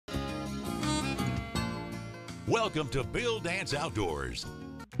Welcome to Bill Dance Outdoors.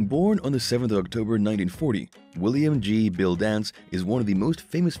 Born on the 7th of October 1940, William G. Bill Dance is one of the most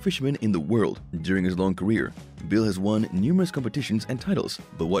famous fishermen in the world. During his long career, Bill has won numerous competitions and titles,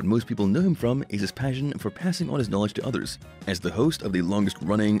 but what most people know him from is his passion for passing on his knowledge to others. As the host of the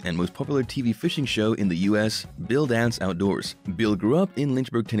longest-running and most popular TV fishing show in the U.S., Bill Dance Outdoors, Bill grew up in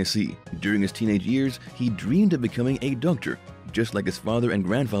Lynchburg, Tennessee. During his teenage years, he dreamed of becoming a doctor, just like his father and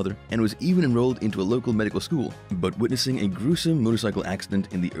grandfather, and was even enrolled into a local medical school. But witnessing a gruesome motorcycle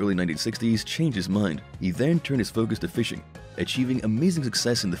accident in the early 1960s changed his mind. He then turned his focus to fishing, achieving amazing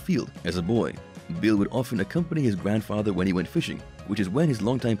success in the field. As a boy, Bill would often accompany his grandfather when he went fishing, which is when his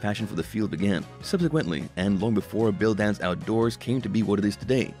longtime passion for the field began. Subsequently, and long before Bill Dance Outdoors came to be what it is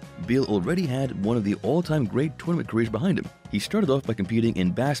today, Bill already had one of the all-time great tournament careers behind him. He started off by competing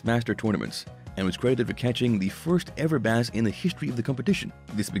in Bassmaster tournaments, and was credited for catching the first ever bass in the history of the competition.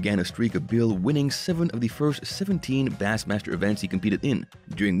 This began a streak of Bill winning 7 of the first 17 Bassmaster events he competed in,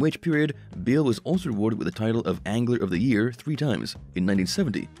 during which period Bill was also rewarded with the title of Angler of the Year 3 times, in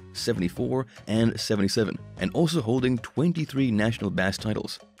 1970, 74, and 77, and also holding 23 national bass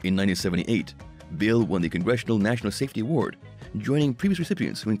titles. In 1978, Bill won the Congressional National Safety Award, joining previous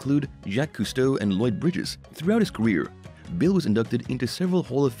recipients who include Jacques Cousteau and Lloyd Bridges. Throughout his career, Bill was inducted into several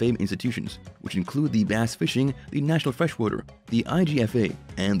Hall of Fame institutions, which include the Bass Fishing, the National Freshwater, the IGFA,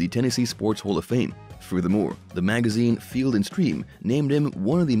 and the Tennessee Sports Hall of Fame. Furthermore, the magazine Field and Stream named him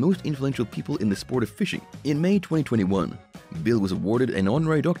one of the most influential people in the sport of fishing. In May 2021, Bill was awarded an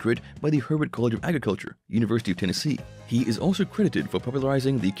honorary doctorate by the Herbert College of Agriculture, University of Tennessee. He is also credited for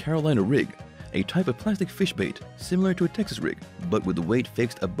popularizing the Carolina rig, a type of plastic fish bait similar to a Texas rig, but with the weight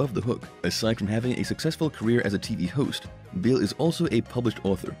fixed above the hook. Aside from having a successful career as a TV host, Bill is also a published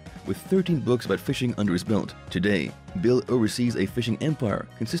author, with 13 books about fishing under his belt. Today, Bill oversees a fishing empire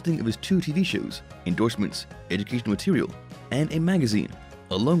consisting of his 2 TV shows, endorsements, educational material, and a magazine,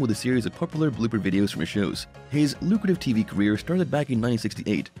 along with a series of popular blooper videos from his shows. His lucrative TV career started back in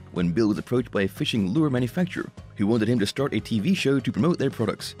 1968 when Bill was approached by a fishing lure manufacturer who wanted him to start a TV show to promote their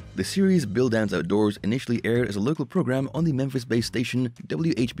products. The series Bill Dance Outdoors initially aired as a local program on the Memphis-based station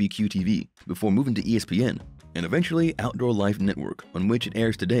WHBQ-TV before moving to ESPN, and eventually Outdoor Life Network, on which it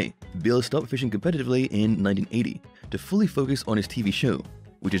airs today. Bill stopped fishing competitively in 1980 to fully focus on his TV show,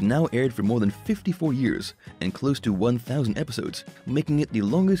 which has now aired for more than 54 years and close to 1,000 episodes, making it the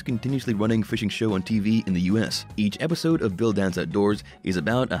longest continuously running fishing show on TV in the US. Each episode of Bill Dance Outdoors is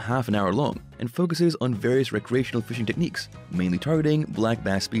about a half an hour long and focuses on various recreational fishing techniques, mainly targeting black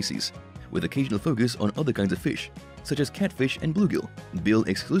bass species, with occasional focus on other kinds of fish, such as catfish and bluegill. Bill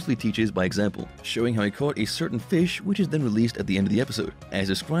exclusively teaches by example, showing how he caught a certain fish, which is then released at the end of the episode. As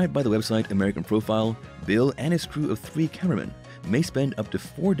described by the website American Profile, Bill and his crew of 3 cameramen may spend up to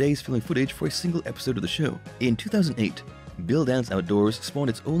 4 days filming footage for a single episode of the show. In 2008, Bill Dance Outdoors spawned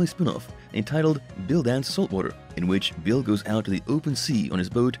its only spin-off entitled Bill Dance Saltwater, in which Bill goes out to the open sea on his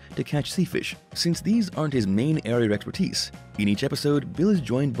boat to catch sea fish. Since these aren't his main area of expertise, in each episode, Bill is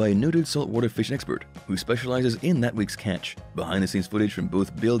joined by a noted saltwater fishing expert who specializes in that week's catch. Behind-the-scenes footage from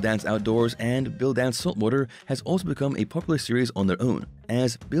both Bill Dance Outdoors and Bill Dance Saltwater has also become a popular series on their own,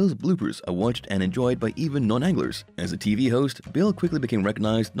 as Bill's bloopers are watched and enjoyed by even non-anglers. As a TV host, Bill quickly became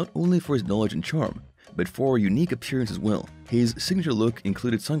recognized not only for his knowledge and charm, but for a unique appearance as well. His signature look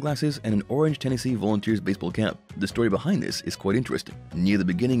included sunglasses and an orange Tennessee Volunteers baseball cap. The story behind this is quite interesting. Near the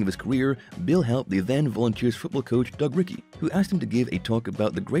beginning of his career, Bill helped the then Volunteers football coach Doug Rickey, who asked him to give a talk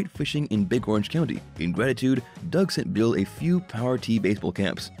about the great fishing in Big Orange County. In gratitude, Doug sent Bill a few Power T baseball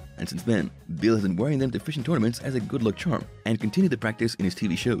caps, and since then, Bill has been wearing them to fishing tournaments as a good luck charm and continued the practice in his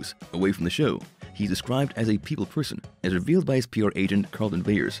TV shows. Away from the show, he's described as a people person, as revealed by his PR agent Carlton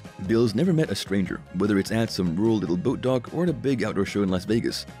Bayers. Bill's never met a stranger, whether it's at some rural little boat dock or at a big outdoor show in Las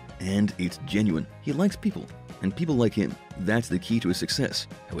Vegas. And it's genuine. He likes people, and people like him. That's the key to his success.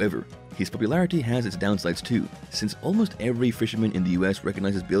 However, his popularity has its downsides too, since almost every fisherman in the US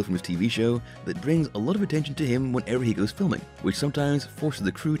recognizes Bill from his TV show. That brings a lot of attention to him whenever he goes filming, which sometimes forces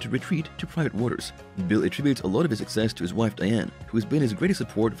the crew to retreat to private waters. Bill attributes a lot of his success to his wife Diane, who has been his greatest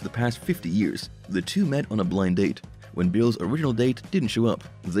support for the past 50 years. The two met on a blind date, when Bill's original date didn't show up.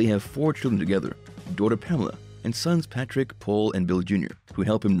 They have 4 children together, daughter Pamela, and sons Patrick, Paul, and Bill Jr., who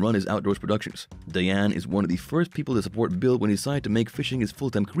help him run his outdoors productions. Diane is one of the first people to support Bill when he decided to make fishing his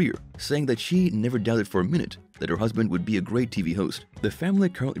full-time career, saying that she never doubted for a minute that her husband would be a great TV host. The family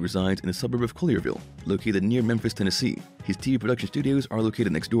currently resides in the suburb of Collierville, located near Memphis, Tennessee. His TV production studios are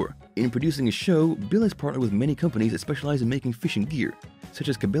located next door. In producing his show, Bill has partnered with many companies that specialize in making fishing gear, such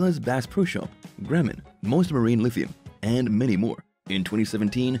as Cabela's Bass Pro Shop, Grumman, Monster Marine Lithium, and many more. In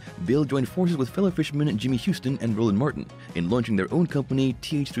 2017, Bill joined forces with fellow fishermen Jimmy Houston and Roland Martin in launching their own company,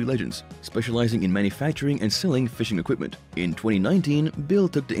 TH3 Legends, specializing in manufacturing and selling fishing equipment. In 2019, Bill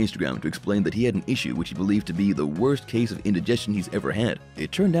took to Instagram to explain that he had an issue which he believed to be the worst case of indigestion he's ever had.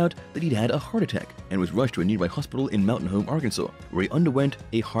 It turned out that he'd had a heart attack and was rushed to a nearby hospital in Mountain Home, Arkansas, where he underwent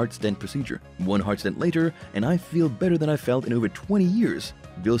a heart stent procedure. One heart stent later, and I feel better than I felt in over 20 years,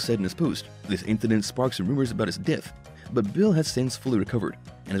 Bill said in his post. This incident sparked some rumors about his death, but Bill has since fully recovered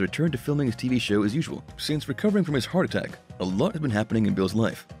and has returned to filming his TV show as usual. Since recovering from his heart attack, a lot has been happening in Bill's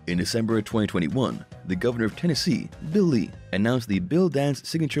life. In December 2021, the governor of Tennessee, Bill Lee, announced the Bill Dance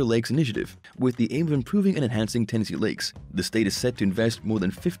Signature Lakes Initiative with the aim of improving and enhancing Tennessee lakes. The state is set to invest more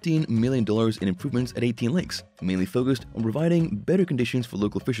than $15 million in improvements at 18 lakes, mainly focused on providing better conditions for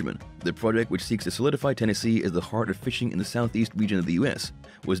local fishermen. The project, which seeks to solidify Tennessee as the heart of fishing in the southeast region of the U.S.,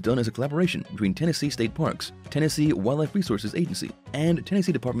 was done as a collaboration between Tennessee State Parks, Tennessee Wildlife Resources Agency, and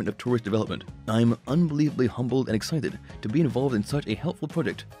Tennessee Department of Tourist Development. I'm unbelievably humbled and excited to be involved in such a helpful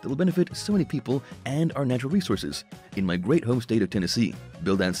project that will benefit so many people and our natural resources in my great home state of Tennessee,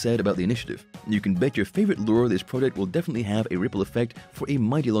 Bill Dance said about the initiative. You can bet your favorite lure this project will definitely have a ripple effect for a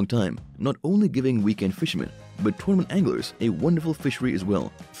mighty long time, not only giving weekend fishermen, but tournament anglers a wonderful fishery as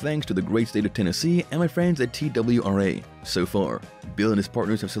well, thanks to the great state of Tennessee and my friends at TWRA. So far, Bill and his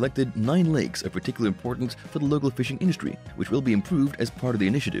partners have selected 9 lakes of particular importance for the local fishing industry, which will be improved as part of the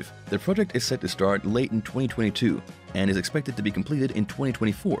initiative. The project is set to start late in 2022 and is expected to be completed in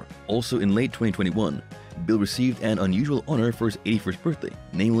 2024. Also in late 2021, Bill received an unusual honor for his 81st birthday,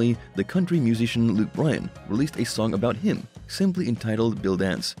 namely, the country musician Luke Bryan released a song about him, simply entitled Bill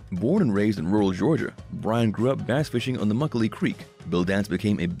Dance. Born and raised in rural Georgia, Bryan grew up bass fishing on the Muckalee Creek. Bill Dance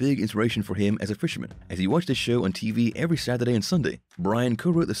became a big inspiration for him as a fisherman. As he watched his show on TV every Saturday and Sunday, Bryan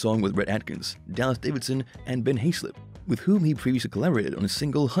co-wrote the song with Rhett Atkins, Dallas Davidson, and Ben Hayslip, with whom he previously collaborated on a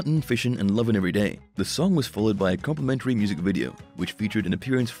single Huntin', Fishin', and Lovin' Every Day. The song was followed by a complimentary music video, which featured an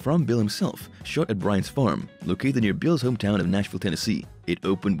appearance from Bill himself, shot at Bryan's farm, located near Bill's hometown of Nashville, Tennessee. It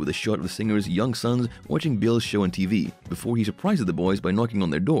opened with a shot of the singer's young sons watching Bill's show on TV, before he surprises the boys by knocking on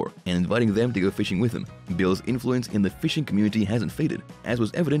their door and inviting them to go fishing with him. Bill's influence in the fishing community hasn't faded, as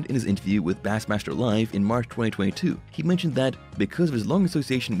was evident in his interview with Bassmaster Live in March 2022. He mentioned that, because of his long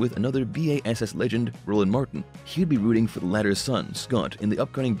association with another BASS legend, Roland Martin, he'd be rooting for the latter's son, Scott, in the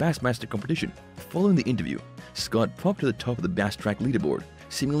upcoming Bassmaster competition. Following the interview, Scott popped to the top of the Bass Track leaderboard,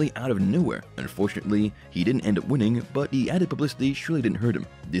 seemingly out of nowhere. Unfortunately, he didn't end up winning, but the added publicity surely didn't hurt him.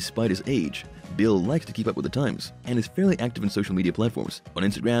 Despite his age, Bill likes to keep up with the times and is fairly active in social media platforms. On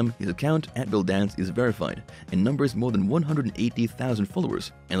Instagram, his account @BillDance is verified and numbers more than 180,000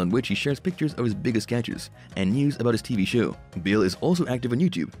 followers, and on which he shares pictures of his biggest catches and news about his TV show. Bill is also active on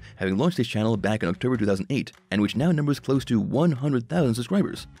YouTube, having launched his channel back in October 2008, and which now numbers close to 100,000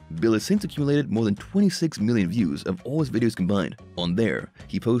 subscribers. Bill has since accumulated more than 26 million views of all his videos combined. On there,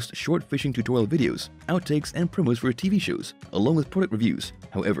 he posts short fishing tutorial videos, outtakes, and promos for TV shows, along with product reviews.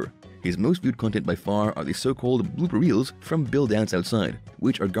 However, his most viewed content by far are the so-called blooper reels from Bill Dance Outside,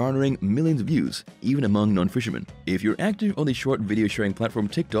 which are garnering millions of views, even among non-fishermen. If you're active on the short video sharing platform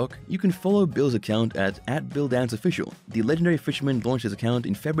TikTok, you can follow Bill's account at @BillDanceOfficial. The legendary fisherman launched his account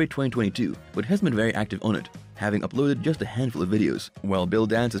in February 2022, but hasn't been very active on it, having uploaded just a handful of videos. While Bill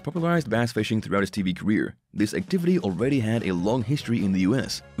Dance has popularized bass fishing throughout his TV career, this activity already had a long history in the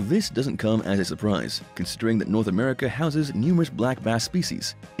US. This doesn't come as a surprise, considering that North America houses numerous black bass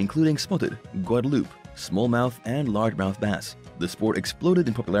species, including spotted, Guadeloupe, smallmouth, and largemouth bass. The sport exploded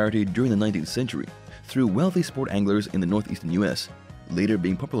in popularity during the 19th century through wealthy sport anglers in the northeastern US, later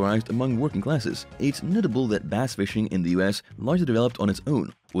being popularized among working classes. It's notable that bass fishing in the US largely developed on its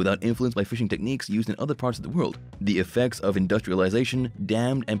own, without influence by fishing techniques used in other parts of the world. The effects of industrialization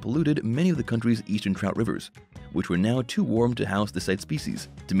dammed and polluted many of the country's eastern trout rivers, which were now too warm to house the said species.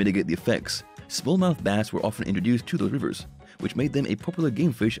 To mitigate the effects, smallmouth bass were often introduced to those rivers, which made them a popular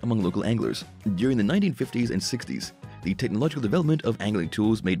game fish among local anglers. During the 1950s and 60s, the technological development of angling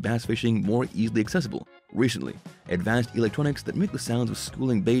tools made bass fishing more easily accessible. Recently, advanced electronics that make the sounds of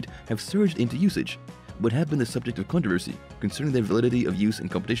schooling bait have surged into usage, but have been the subject of controversy concerning their validity of use in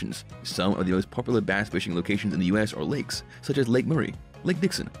competitions. Some of the most popular bass fishing locations in the US are lakes, such as Lake Murray, Lake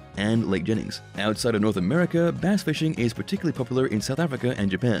Dixon, and Lake Jennings. Outside of North America, bass fishing is particularly popular in South Africa and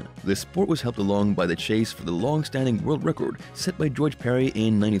Japan. The sport was helped along by the chase for the long-standing world record set by George Perry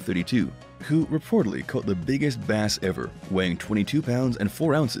in 1932, who reportedly caught the biggest bass ever, weighing 22 pounds and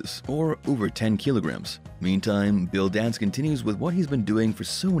 4 ounces, or over 10 kilograms. Meantime, Bill Dance continues with what he's been doing for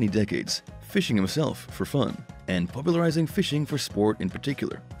so many decades, fishing himself for fun, and popularizing fishing for sport in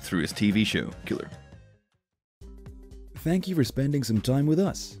particular through his TV show, Killer. Thank you for spending some time with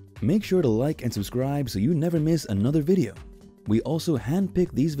us. Make sure to like and subscribe so you never miss another video. We also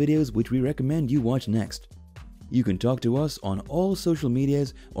handpick these videos which we recommend you watch next. You can talk to us on all social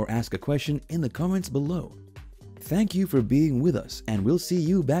medias or ask a question in the comments below. Thank you for being with us, and we'll see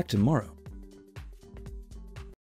you back tomorrow.